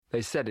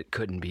They said it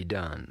couldn't be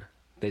done.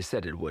 They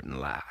said it wouldn't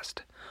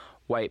last.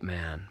 White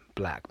man,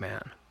 black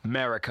man.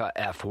 America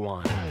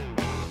F1.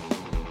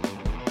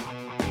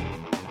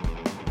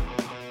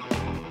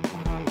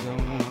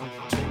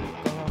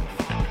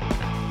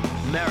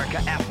 America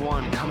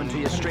F1 coming to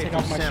you straight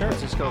from San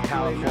Francisco,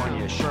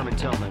 California. Sherman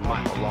Tillman,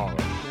 Michael Lawler.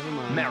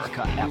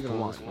 America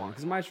F1.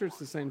 Because my shirt's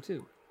the same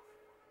too.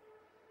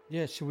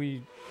 Yeah, should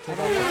we I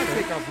don't want to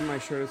take off my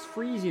shirt. It's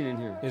freezing in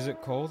here. Is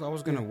it cold? I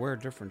was going to wear a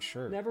different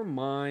shirt. Never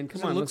mind. Come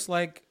Because on. it looks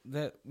like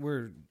that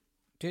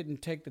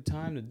didn't take the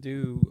time to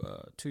do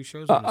 2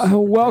 shows on separate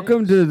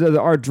Welcome days. to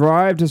our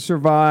Drive to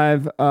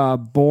Survive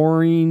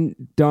boring,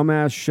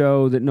 dumbass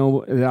show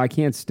that I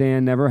can't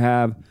stand, never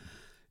have.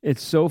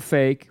 It's so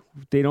fake.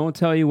 They don't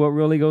tell you what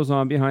really goes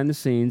on behind the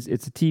scenes.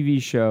 It's a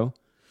TV show,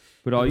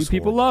 but all you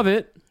people love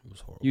it. It was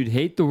horrible. You'd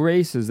hate the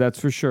races, that's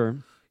for sure.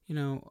 You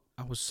know,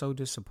 I was so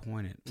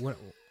disappointed.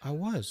 I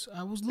was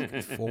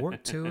looking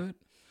forward to it.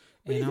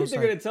 What do you think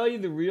they're going to tell you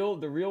the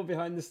real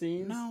behind the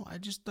scenes? No, I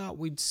just thought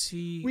we'd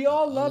see. We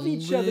all love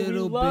each other. We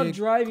little love big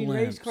driving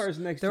glimpse. race cars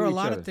next to There each are a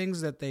lot other. of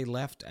things that they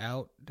left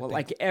out. Well,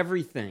 like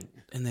everything.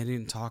 And they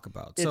didn't talk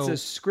about. It's a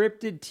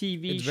scripted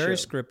TV show. It's very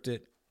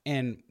scripted.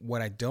 And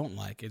what I don't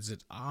like is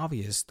it's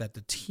obvious that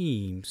the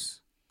teams.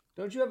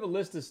 Don't you have a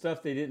list of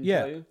stuff they didn't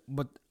tell you?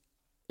 But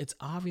it's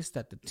obvious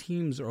that the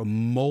teams are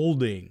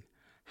molding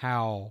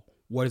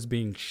what is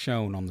being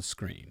shown on the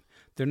screen.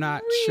 They're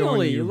not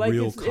showing you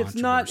real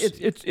controversy.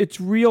 It's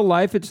real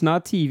life. It's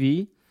not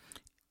TV.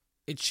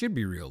 It should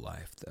be real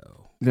life,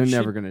 though. They're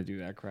never going to do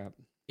that crap.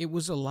 It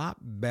was a lot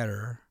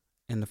better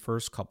in the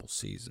first couple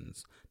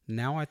seasons.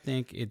 Now I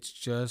think it's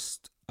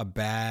just a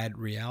bad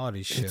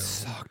reality show. It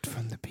sucked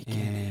from the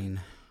beginning. And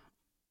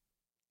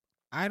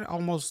I'd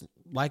almost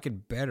like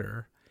it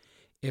better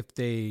if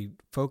they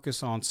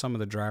focus on some of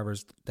the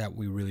drivers that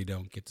we really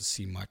don't get to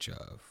see much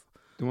of.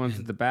 The ones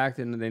at the back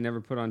that they never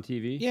put on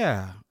TV?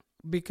 Yeah,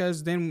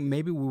 because then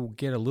maybe we'll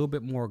get a little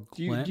bit more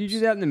glimpse. Do you do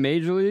that in the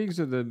major leagues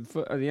or the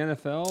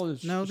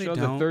NFL? No, they show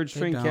don't. The third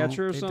string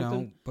catcher or something?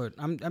 Don't. But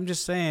I'm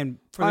just saying.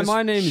 For Hi, this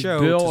my name is show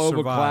Bill to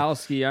survive-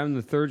 Obuklowski. I'm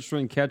the third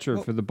string catcher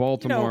for the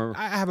Baltimore.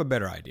 I have a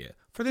better idea.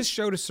 For this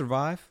show to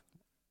survive,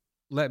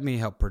 let me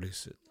help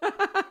produce it.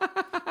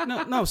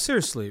 No,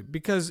 seriously,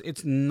 because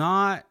it's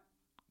not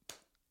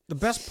the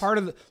best part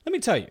of the. Let me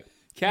tell you,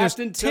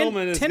 Captain there's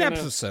Tillman is 10 gonna-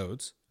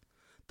 episodes.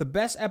 The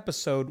best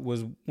episode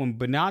was when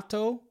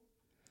Bonato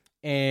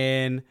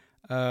and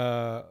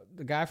the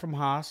guy from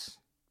Haas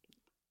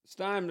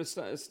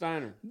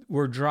Steiner.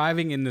 were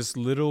driving in this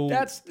little.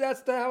 That's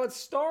how it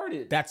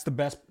started. That's the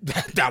best.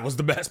 That was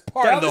the best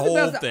part of the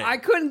whole thing. I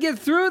couldn't get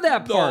through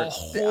that part.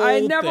 whole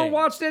I never thing.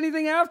 watched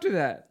anything after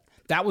that.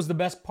 That was the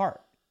best part.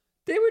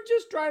 They were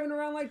just driving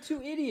around like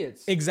two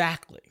idiots.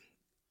 Exactly.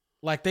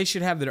 Like they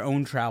should have their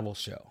own travel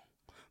show.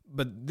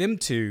 But them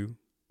two,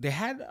 they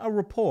had a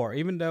rapport,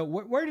 even though,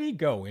 where did he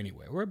go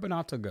anyway? Where did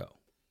Bonato go?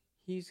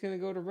 He's going to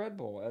go to Red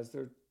Bull as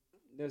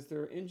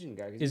their engine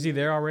guy. Is he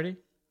there already?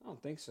 I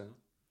don't think so.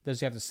 Does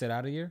he have to sit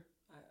out a year?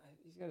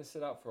 He's got to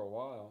sit out for a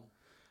while.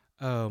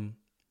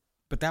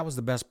 But that was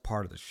the best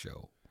part of the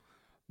show.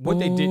 What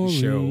they didn't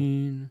show,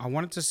 I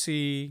wanted to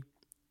see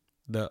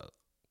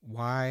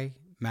why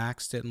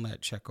Max didn't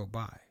let Checo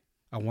by.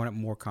 I wanted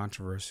more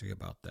controversy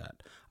about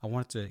that. I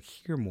wanted to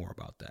hear more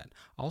about that.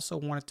 I also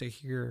wanted to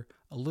hear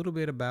a little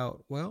bit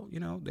about,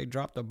 they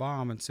dropped a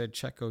bomb and said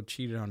Checo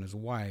cheated on his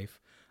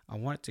wife. I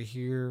wanted to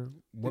hear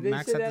what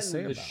Max had to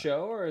say about the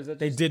show, or is that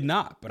They did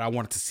not, but I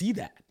wanted to see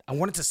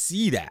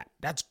that.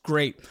 That's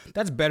great.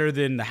 That's better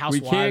than the We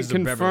Housewives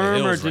can't of Beverly confirm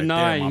or Hills right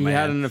deny there, my he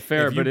had man. an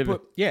affair, If you but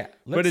put-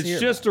 but it's hear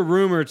just that. a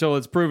rumor until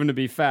it's proven to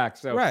be fact.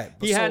 So Right,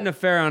 but he had so- an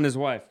affair on his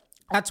wife.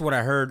 That's what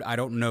I heard. I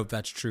don't know if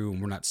that's true,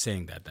 and we're not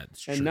saying that that's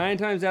true. And 9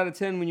 times out of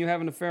 10, when you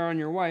have an affair on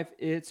your wife,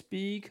 it's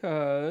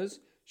because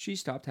she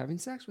stopped having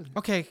sex with him.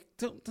 Okay,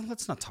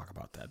 let's not talk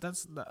about that.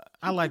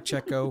 I like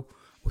Checo.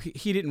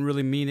 He didn't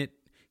really mean it.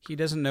 He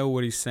doesn't know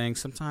what he's saying.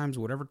 Sometimes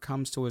whatever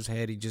comes to his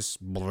head, he just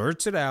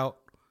blurts it out.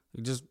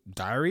 He just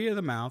diarrhea of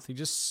the mouth. He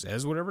just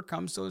says whatever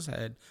comes to his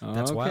head.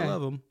 That's why I Okay.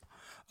 love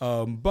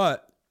him.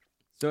 But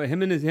So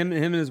him and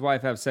his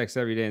wife have sex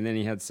every day, and then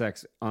he had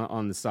sex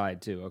on the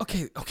side too.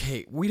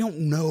 okay, we don't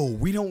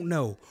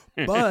know.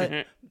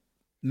 But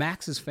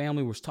Max's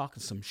family was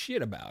talking some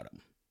shit about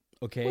him.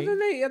 Okay, Well, then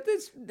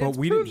but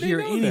we didn't hear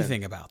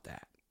anything about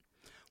that.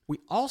 We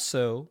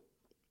also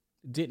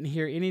didn't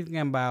hear anything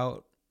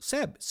about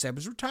Seb.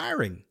 Seb's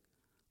retiring.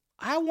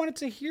 I wanted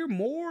to hear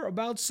more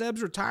about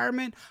Seb's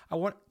retirement.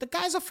 The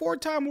guy's a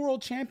 4-time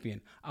world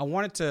champion. I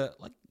wanted to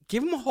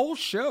give him a whole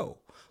show.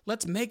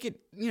 Let's make it,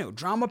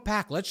 drama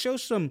packed. Let's show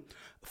some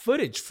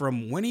footage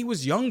from when he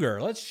was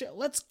younger.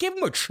 Let's give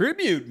him a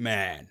tribute,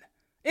 man.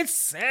 It's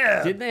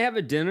Seb. Didn't they have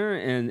a dinner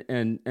and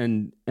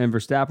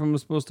Verstappen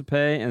was supposed to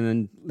pay, and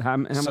then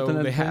Hamilton? So had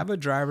to they pay? have a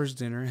driver's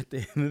dinner at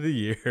the end of the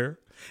year,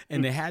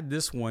 and they had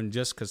this one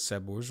just because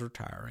Seb was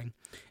retiring.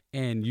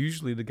 And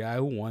usually the guy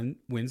who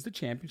wins the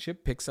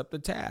championship picks up the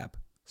tab.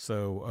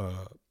 So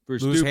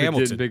Lewis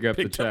Hamilton didn't pick up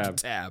picked the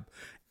tab.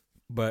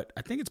 But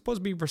I think it's supposed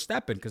to be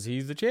Verstappen because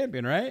he's the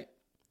champion, right?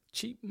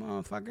 cheap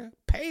motherfucker.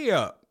 Pay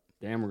up.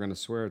 Damn, we're gonna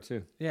swear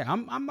too. Yeah,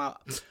 I'm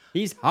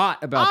He's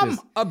hot about this.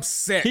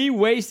 upset. He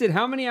wasted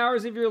how many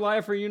hours of your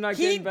life are you not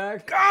getting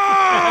back?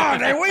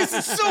 God, I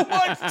wasted so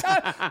much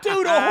time,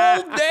 dude. A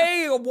whole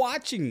day of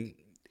watching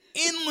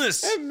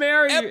endless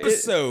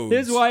episodes.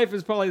 His wife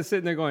is probably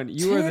sitting there going,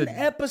 "You are the 10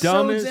 episodes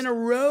dumbest in a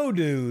row,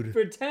 dude.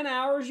 For 10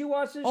 hours you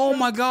watched this Oh show?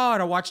 my God,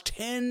 I watched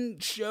 10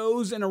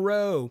 shows in a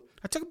row.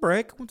 I took a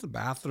break, went to the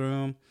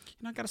bathroom,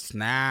 I got a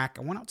snack,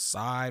 I went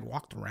outside,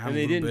 walked around And a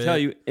they little didn't bit. tell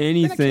you Then I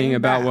anything came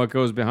about back. what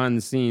goes behind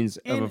the scenes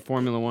of And- a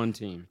Formula One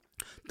team.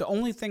 The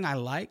only thing I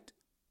liked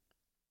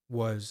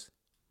was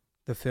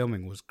the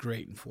filming was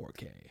great in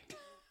 4K.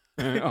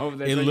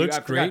 It looks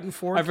great in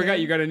 4K. I forgot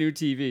you got a new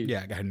TV.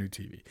 Yeah, I got a new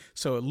TV.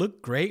 So it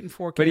looked great in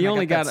 4K. But he and I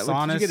only got that it-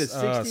 what, did you get a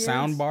Sonos 60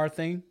 sound inch? bar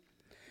thing,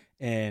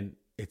 and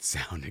it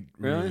sounded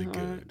really Really? All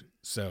good. right.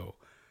 So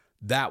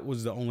that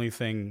was the only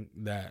thing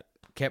that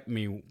kept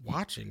me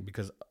watching,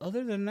 because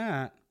other than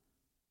that,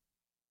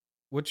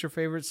 what's your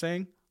favorite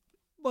saying?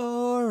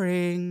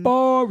 Boring.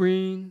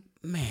 Boring.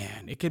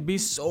 Man, it could be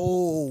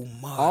so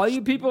much. All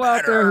you people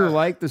out there who better.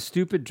 like the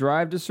stupid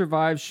Drive to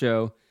Survive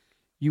show,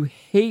 you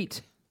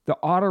hate the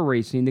auto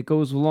racing that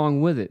goes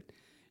along with it.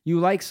 You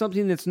like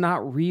something that's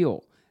not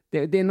real.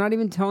 They're not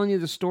even telling you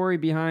the story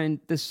behind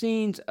the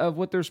scenes of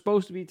what they're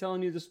supposed to be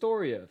telling you the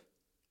story of.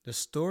 The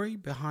story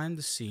behind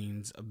the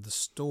scenes of the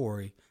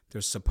story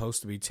they're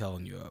supposed to be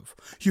telling you of.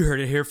 You heard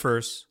it here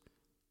first.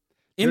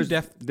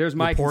 There's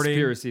my reporting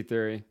conspiracy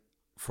theory.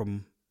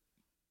 from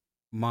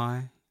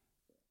my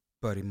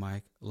buddy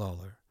Mike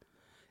Lawler.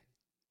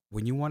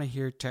 When you want to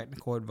hear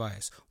technical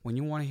advice, when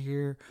you want to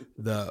hear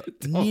the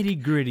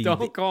nitty gritty,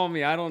 Don't call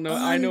me. I don't know.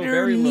 I know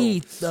very little.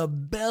 underneath the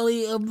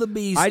belly of the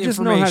beast, I just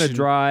know how to information,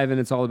 drive, and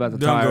it's all about the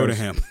Don't tires. go to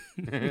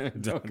him.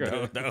 Don't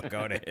go. Don't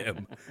go to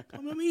him.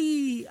 Come to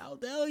me. I'll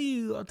tell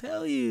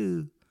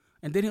you.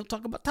 And then he'll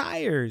talk about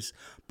tires.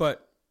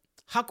 But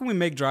how can we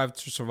make Drive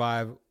to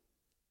Survive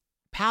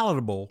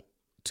palatable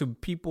to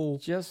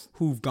people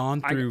who've gone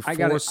through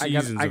four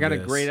seasons I got a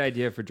of this great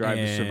idea for Drive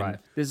to and Survive.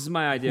 This is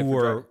my idea who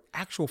for are Drive.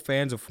 actual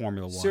fans of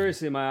Formula One?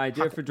 Seriously, my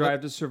idea for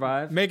Drive to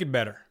Survive. Make it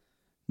better.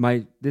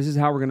 This is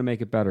how we're gonna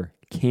make it better.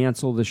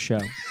 Cancel the show.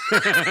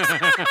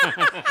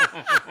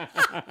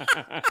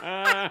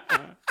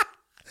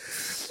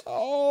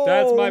 Oh,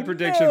 That's my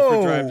prediction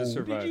for Drive to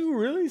Survive. Did you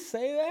really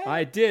say that?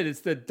 I did.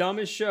 It's the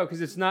dumbest show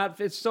because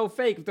it's so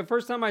fake. The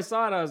first time I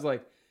saw it, I was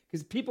like,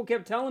 because people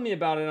kept telling me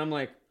about it. I'm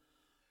like,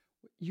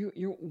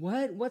 you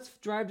what? What's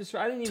Drive to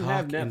Survive? I didn't even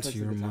have Talk Netflix into at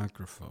your the time.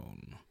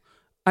 microphone.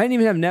 I didn't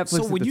even have Netflix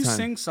So at when the you time.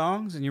 sing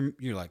songs and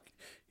you're like,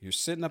 you're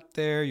sitting up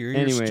there, you're in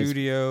your Anyways.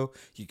 studio,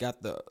 you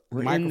got the We're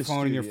in the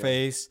microphone in your studio.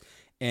 face,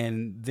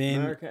 and then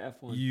America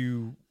F1.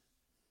 you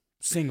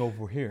sing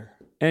over here,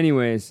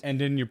 Anyways, and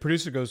then your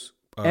producer goes,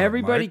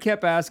 everybody Mike,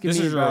 kept asking this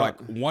me is your about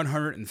like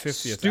 150th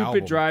stupid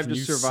album. Drive Can to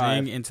you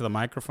Survive. Sing into the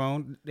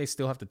microphone. They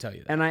still have to tell you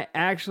that. and I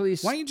actually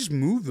Why don't you just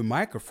move the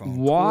microphone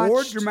Watched-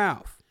 towards your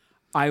mouth?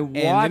 I And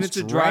then watched it's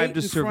the right Drive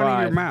to in front of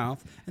your Survive.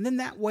 mouth, and then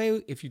that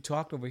way, if you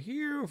talked over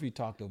here or if you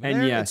talked over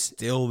And there, yes, it's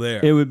still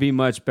there. It would be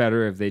much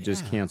better if they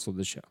just Yeah. canceled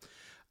the show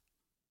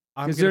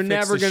I'm because gonna they're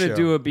fix never the going to show.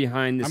 do it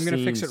behind the I'm scenes.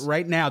 going to fix it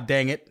right now,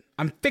 dang it.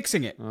 I'm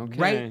fixing it Okay.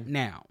 right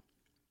now.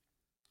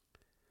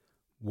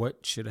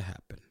 What should have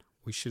happened?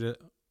 We should have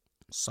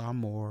saw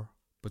more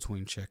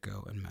between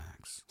Checo and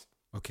Max.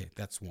 Okay,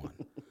 that's one.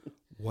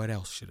 What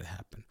else should have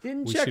happened?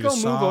 Didn't We shoulda Checo move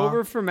saw-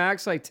 over for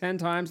Max like 10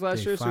 times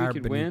last They year so he fired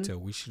could Benito.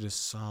 win? We should have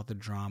saw the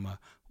drama,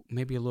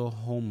 maybe a little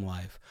home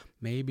life,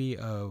 maybe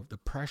of the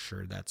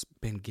pressure that's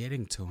been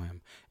getting to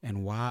him,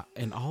 and why,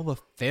 and all the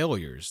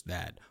failures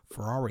that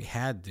Ferrari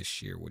had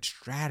this year with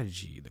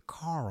strategy, the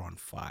car on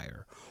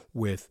fire,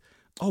 with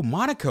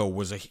Monaco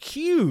was a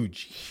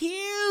huge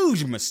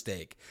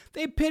mistake.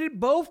 They pitted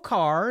both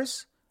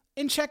cars,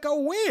 and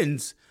Checo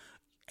wins.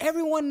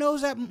 Everyone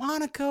knows at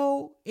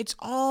Monaco, it's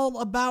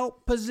all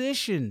about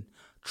position,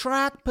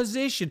 track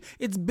position.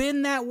 It's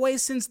been that way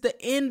since the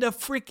end of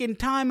freaking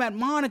time at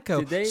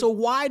Monaco. So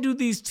why do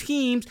these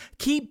teams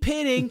keep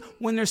pitting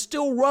when there's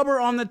still rubber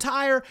on the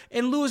tire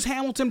and Lewis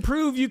Hamilton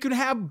proved you can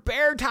have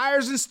bare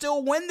tires and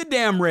still win the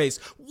damn race?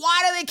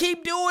 Why do they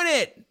keep doing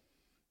it?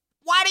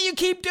 Why do you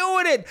keep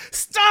doing it?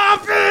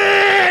 Stop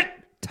it!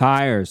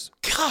 Tires.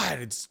 God,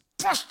 it's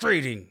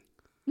frustrating.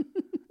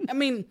 I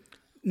mean,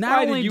 Why not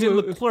did only you- did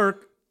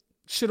Leclerc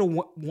should have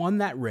won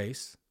that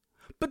race,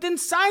 but then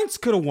Sainz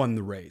could have won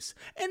the race.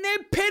 And they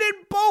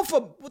pitted both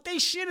of them. What they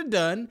should have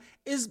done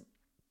is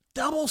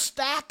double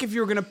stack if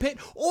you're going to pit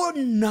or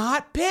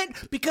not pit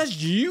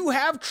because you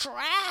have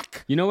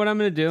track. You know what I'm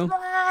going to do?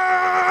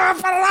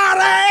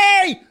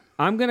 Ferrari!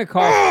 I'm going to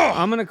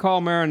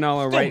call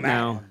Maranello right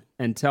now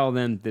and tell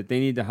them that they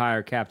need to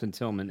hire Captain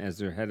Tillman as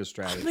their head of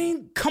strategy. I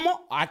mean, come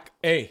on.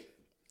 Hey,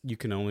 you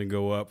can only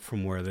go up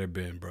from where they've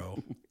been,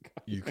 bro.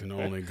 You can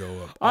only go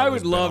up. I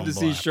Always would love been to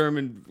on see black.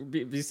 Sherman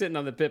be sitting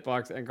on the pit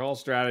box and call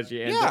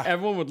strategy, and Yeah.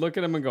 everyone would look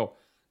at him and go,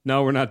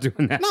 "No, we're not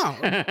doing that."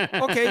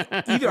 No. Okay.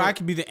 Either I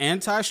can be the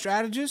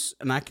anti-strategist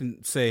and I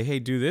can say, hey,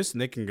 do this.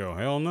 And they can go,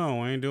 hell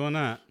no, I ain't doing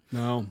that.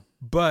 No.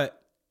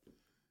 But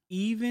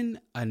even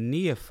a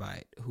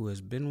neophyte who has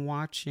been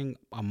watching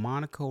a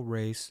Monaco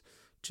race,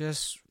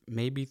 just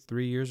maybe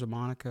 3 years of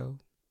Monaco,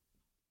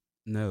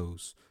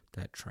 knows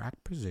that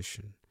track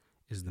position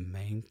is the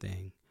main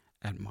thing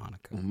at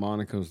Monaco. Well,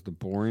 Monaco's the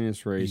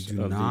boringest race You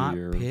do of not the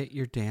year. pit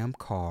your damn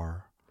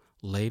car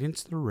late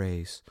into the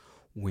race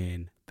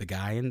when the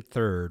guy in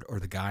third or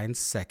the guy in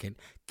second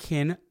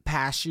can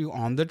pass you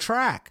on the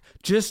track.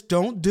 Just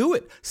don't do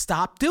it.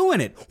 Stop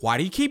doing it. Why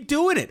do you keep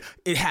doing it?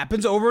 It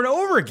happens over and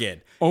over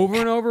again. Over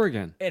and over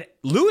again. And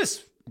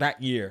Lewis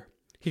that year,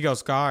 he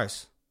goes,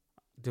 guys,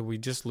 did we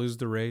just lose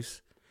the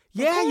race?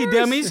 Yeah, you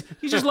dummies.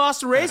 You just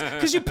lost the race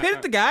because you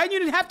pitted the guy and you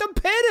didn't have to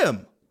pit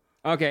him.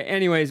 Okay,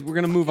 anyways, we're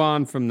going to move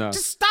on from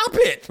Just stop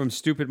it. from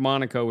stupid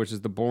Monaco, which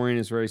is the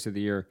boringest race of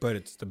the year. But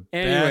it's the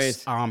Anyways,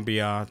 best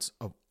ambiance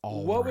of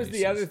all What was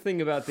races. the other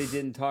thing about they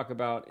didn't talk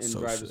about in So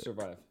Drive to sick.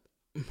 Survive?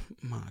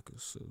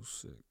 Monaco's so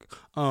sick.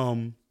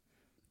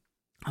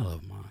 I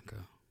love Monaco.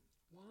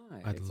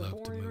 Why? I'd It's love a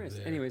to boring move race.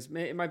 there. Anyways,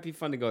 it might be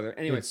fun to go there.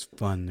 Anyways, It's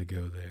fun to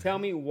go there. tell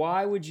me,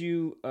 why would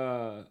you,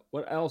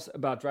 what else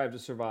about Drive to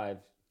Survive?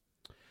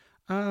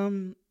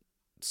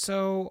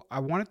 So I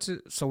wanted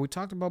to. So we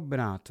talked about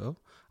Benotto.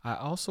 I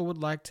also would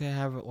like to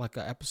have like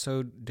an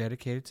episode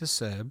dedicated to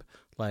Seb,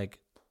 like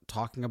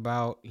talking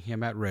about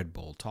him at Red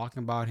Bull,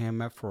 talking about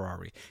him at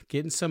Ferrari,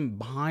 getting some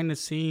behind the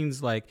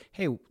scenes. Like,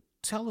 hey,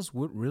 tell us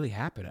what really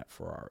happened at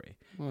Ferrari.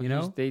 Well, you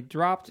know, they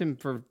dropped him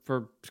for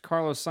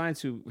Carlos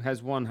Sainz, who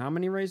has won how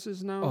many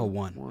races now? Oh,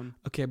 one.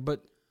 Okay,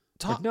 but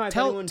talk. No, I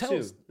tell, thought he won tell two.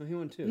 us- No, he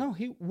won two. No,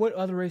 he. What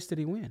other race did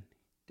he win?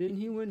 Didn't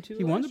he win two?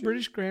 He won the last year?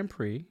 British Grand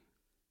Prix.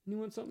 And he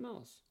won something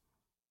else.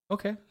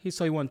 Okay, he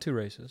won 2 I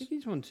races. think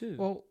he's won two.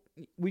 Well,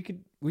 we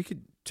could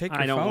take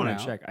your I don't phone want out.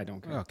 to check. I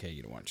don't care. Okay,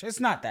 you don't want to check. It's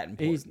not that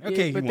important. He's,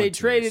 okay, yeah, but he won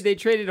 2 races. they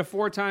traded a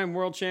 4-time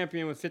world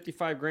champion with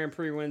 55 Grand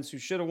Prix wins who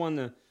should have won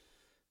the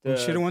He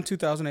should have won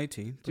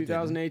 2018. but didn't.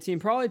 2018,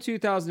 probably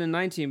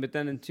 2019, but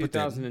then in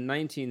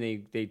 2019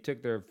 they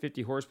took their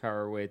 50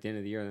 horsepower away at the end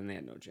of the year, and then they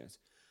had no chance.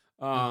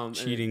 And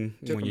Cheating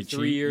it took when them you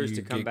 3 cheat, years you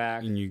to come get-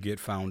 back. and you get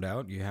found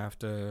out. You have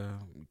to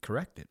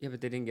correct it, Yeah, but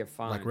they didn't get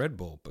fined. like Red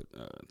Bull. But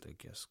I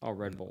guess Oh,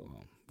 Red Bull,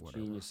 well,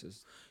 whatever.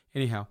 geniuses.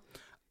 Anyhow,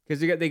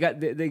 Because they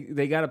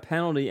got a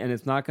penalty, and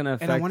it's not going to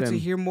affect and I wanted them. to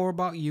hear more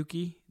about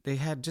Yuki. They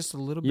had just a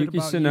little bit Yuki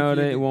about Tsunoda,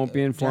 Yuki, it won't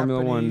be in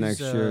Formula One Japanese,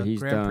 next year. He's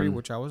Grand Prix, done.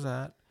 which I was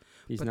at.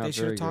 He's But not they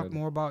should very have talked good.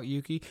 more about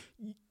Yuki.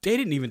 They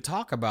didn't even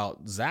talk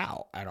about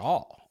Zhao at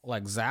all.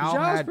 Like Zhao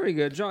Zhao's had pretty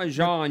good.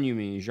 Jean, you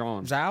mean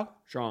Jean? Zhao,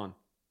 Jean.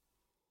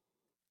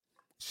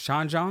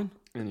 Sean.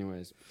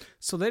 Anyways,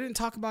 So they didn't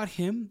talk about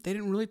him. They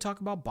didn't really talk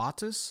about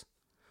Bottas.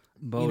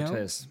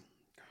 Bottas.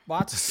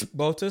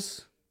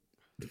 Bottas.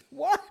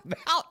 What?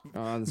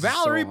 Oh, this is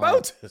Valerie so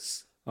hot.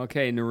 Bottas.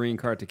 Okay, Noreen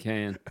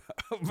Kartikeyan.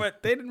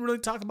 But they didn't really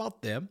talk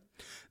about them.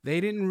 They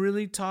didn't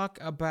really talk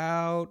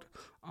about.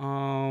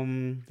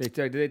 Did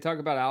they talk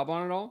about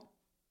Albon at all?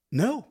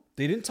 No,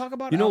 they didn't talk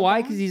about. You know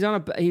why? Albon.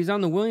 Because he's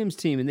on the Williams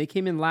team, and they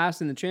came in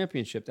last in the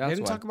championship. That's They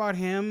didn't why. talk about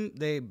him.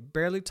 They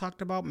barely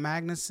talked about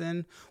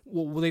Magnussen.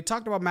 Well, they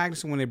talked about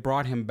Magnussen when they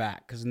brought him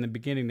back, because in the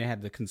beginning they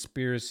had the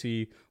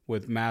conspiracy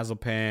with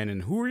Mazepin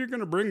and who are you going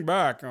to bring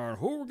back, or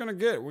who we're going to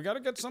get? We got to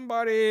get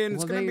somebody, and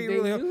it's Well, going to be they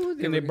really. knew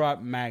they And they were-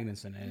 brought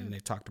Magnussen in, and they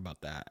talked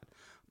about that.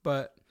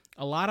 But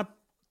a lot of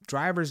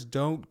drivers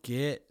don't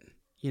get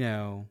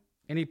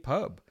any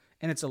pub,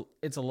 and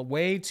it's a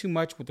way too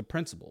much with the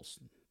principals,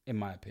 in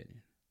my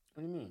opinion.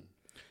 What do you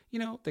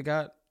mean? They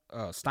got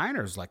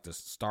Steiner's like the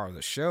star of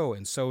the show,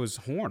 and so is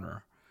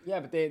Horner.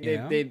 Yeah, but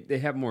know? they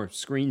have more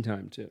screen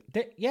time too.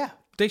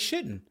 They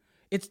shouldn't.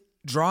 It's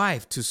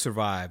drive to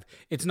survive.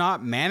 It's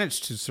not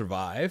managed to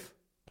survive.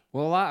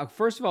 Well,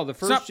 first of all, the It's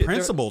first not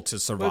principle to the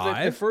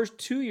survive. first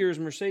 2 years,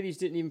 Mercedes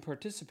didn't even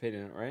participate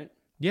in it, right?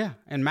 Yeah,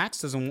 and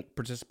Max doesn't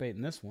participate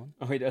in this one.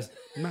 Oh, he does.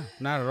 No,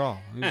 not at all.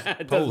 He's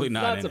It totally doesn't-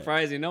 not Not in it.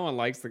 surprising. No one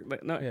likes the.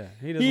 No, Yeah,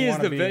 he doesn't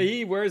wanna be-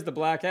 He wears the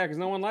black hat because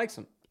no one likes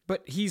him.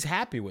 But he's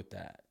happy with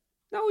that.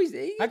 No, he I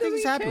think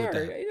he's doesn't happy with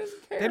care. that. He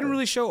doesn't care. They didn't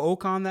really show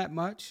Ocon that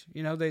much.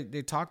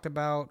 They talked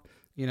about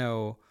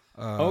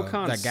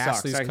Ocon that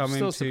sucks. Gasly's I'm coming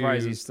still to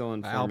surprised he's still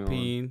in Formula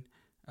Alpine.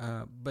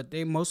 But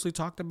they mostly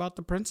talked about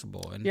the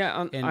principal. And,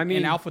 Yeah, and, I mean-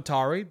 and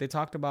AlphaTauri, they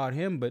talked about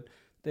him, but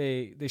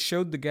they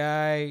showed the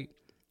guy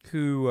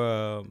who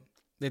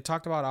they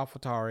talked about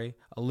AlphaTauri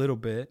a little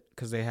bit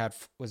because they had,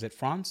 was it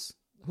France?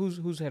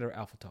 Who's head of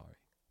AlphaTauri?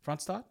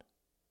 Franstad?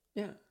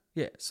 Yeah,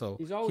 Yeah, so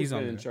he's always on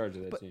been in there. charge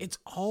of that But team. it's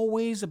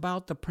always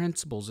about the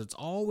principles. It's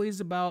always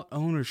about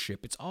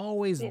ownership. It's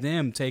always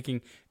them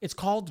taking. It's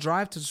called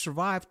Drive to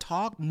Survive.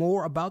 Talk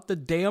more about the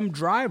damn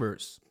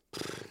drivers.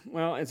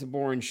 Well, it's a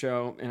boring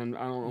show, and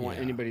I don't know why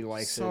Yeah. anybody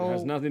likes it. It So,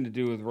 has nothing to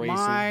do with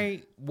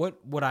racing.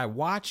 Would I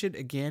watch it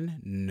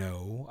again?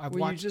 No, I've Well,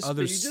 watched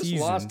other you just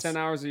seasons. lost 10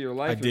 hours of your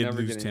life. I and did never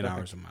lose getting 10 back.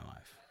 hours of my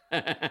life,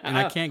 and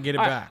I can't get it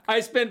back. I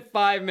spent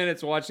 5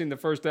 minutes watching the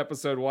first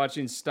episode,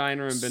 watching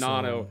Steiner and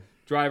Binotto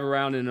drive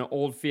around in an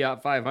old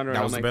Fiat 500. That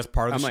I'm was like- the best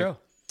part of the I'm show. like,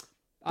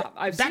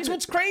 That's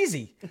what's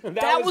crazy.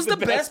 that was the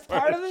best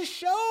part of the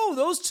show.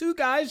 Those two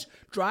guys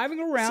driving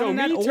around in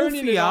that old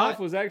turning it off Fiat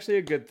was actually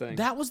a good thing.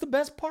 That was the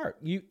best part.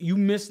 You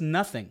missed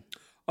nothing.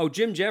 Oh,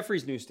 Jim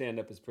Jeffries' new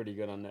stand-up is pretty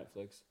good on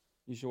Netflix.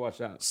 You should watch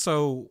that.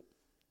 So,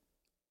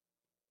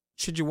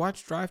 should you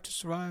watch Drive to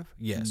Survive?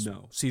 Yes.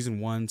 No. Season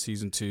 1,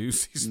 Season 2,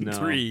 Season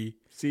 3.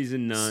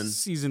 Season none.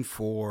 Season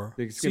 4.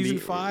 It's Season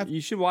 5.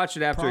 You should watch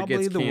it after it Probably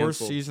gets canceled. the worst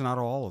season out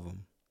of all of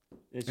them,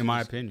 in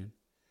my opinion.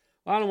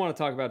 I don't want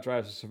to talk about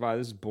Drive to Survive.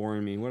 This is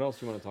boring me. What else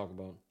do you want to talk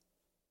about?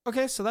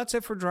 Okay, so that's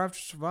it for Drive to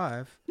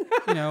Survive.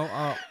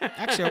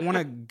 Actually, I want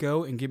to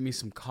go and get me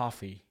some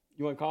coffee.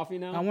 You want coffee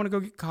now? I want to go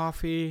get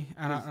coffee,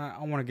 and I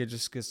want to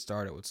just get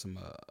started with some.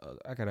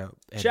 I gotta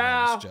edit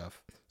Ciao. all this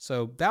stuff.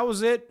 So that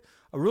was it.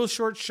 A real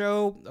short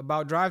show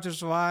about Drive to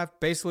Survive.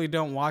 Basically,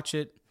 don't watch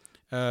it.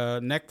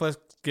 Netflix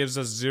gives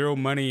us zero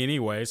money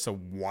anyway, so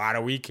why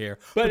do we care?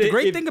 But the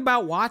great thing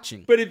about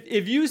watching. But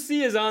if you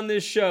see us on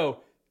this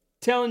show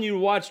telling you to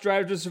watch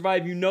Drive to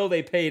Survive, you know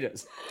they paid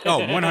us. Oh,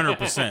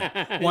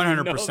 100%.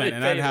 100%.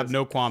 And I'd have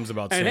no qualms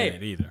about saying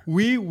it either.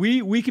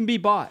 We can be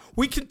bought.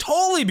 We can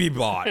totally be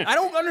bought. I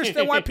don't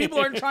understand why people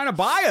aren't trying to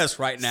buy us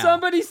right now.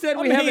 Somebody said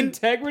we have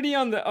integrity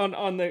on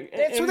the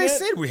That's what they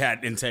said, we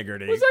had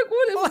integrity. It's like,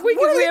 what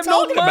we have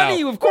no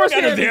money. About? Of course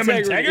we have damn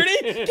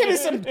integrity. Give me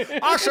some,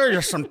 I'll show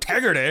you some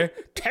integrity.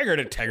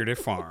 Integrity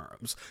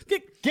Farms.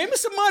 Give me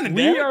some money,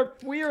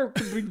 We are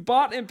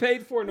bought and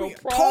paid for, no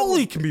problem.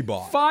 Totally can be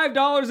bought.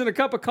 $5 and a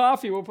cup of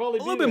coffee will probably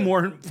be a little bit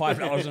more than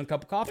 $5 and a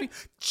cup of coffee.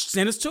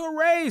 Send us to a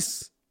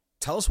race.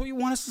 Tell us what you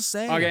want us to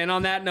say. Okay, and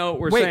on that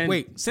note, we're saying...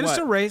 Wait. Send us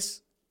to a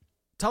race.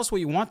 Tell us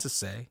what you want to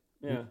say.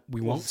 Yeah.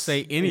 We won't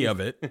say any of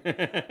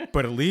it,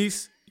 but at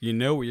least you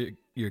know what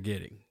you're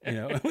getting.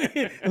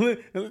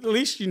 At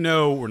least you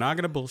know we're not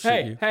going to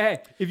bullshit you.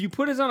 Hey, if you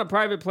put us on a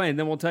private plane,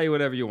 then we'll tell you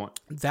whatever you want.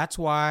 That's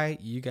why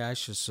you guys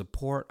should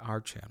support our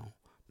channel,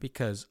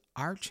 because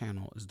our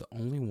channel is the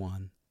only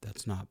one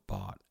that's not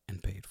bought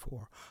and paid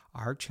for.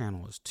 Our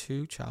channel is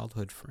two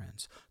childhood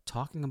friends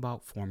talking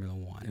about Formula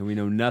One. And we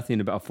know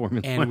nothing about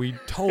Formula One. And we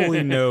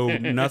totally know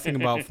nothing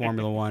about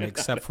Formula One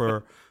except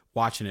for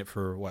watching it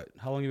for what?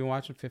 How long have you been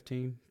watching?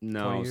 15?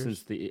 No, 20 years?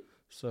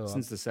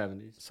 since the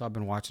 70s. So I've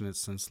been watching it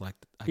since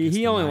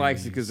he only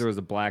likes it because there was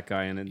a black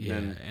guy in it. Yeah,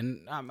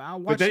 and I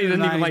watched it he in the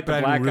didn't even 90s, like the but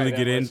I black didn't really guy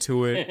get that much.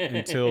 into it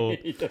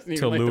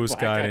until Lewis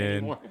got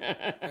in.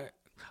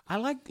 I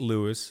like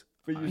Lewis.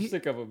 But you're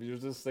sick of him. You're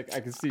just sick.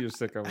 I can see you're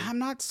sick of him. I'm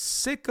not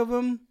sick of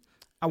him.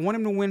 I want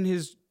him to win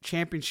his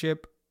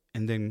championship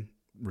and then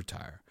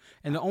retire.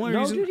 And the only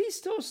reason... dude, he's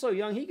still so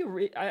young. He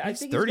could. I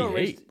think 38, he's going to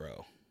race,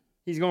 bro.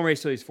 He's going to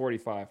race till he's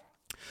 45.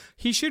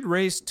 He should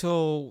race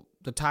till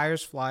the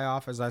tires fly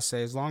off, as I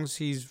say, as long as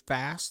he's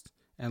fast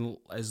and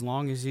as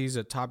long as he's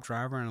a top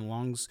driver and as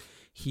long as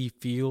he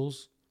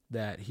feels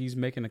that he's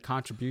making a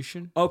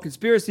contribution. Oh,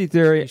 conspiracy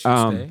theory. He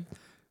should stay.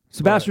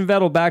 Sebastian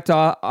Vettel back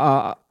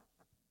to...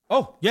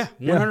 Oh, yeah,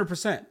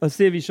 100%. Let's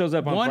see if he shows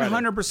up on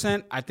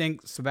 100%. I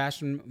think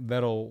Sebastian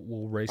Vettel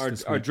will race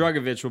this Or weekend.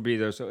 Dragovich will be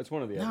there, so it's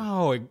one of the other.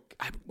 No,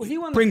 he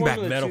won the bring back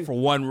Formula Vettel 2. for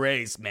one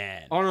race,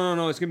 man. Oh,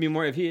 no. It's going to be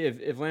more.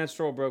 If Lance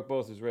Stroll broke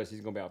both his wrists,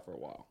 he's going to be out for a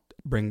while.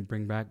 Bring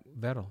back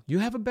Vettel. You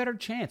have a better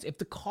chance. If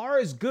the car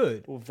is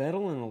good. Well,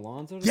 Vettel and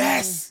Alonso?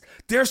 Yes!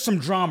 There's some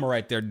drama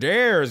right there.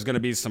 There's going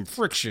to be some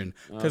friction.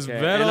 Because Okay.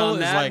 Vettel And on is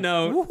that like,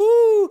 note,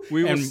 woohoo!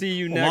 we will And see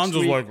you next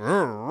Alonso's week. like,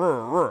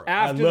 rrr.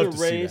 After I'd love the to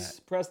see race,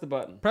 that. press the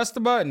button. Press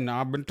the button.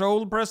 I've been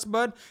told to press the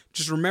button.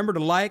 Just remember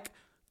to like,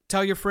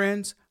 tell your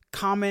friends,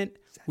 comment.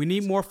 We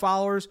need more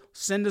followers.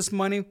 Send us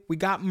money. We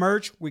got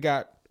merch. We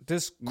got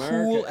this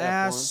cool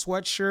ass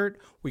sweatshirt.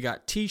 We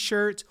got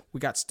t-shirts. We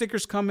got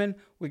stickers coming.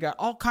 We got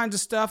all kinds of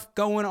stuff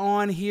going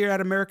on here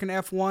at American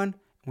F1.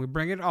 We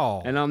bring it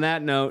all And on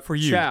that note, for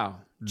you. ciao.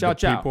 The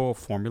people of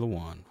Formula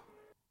One.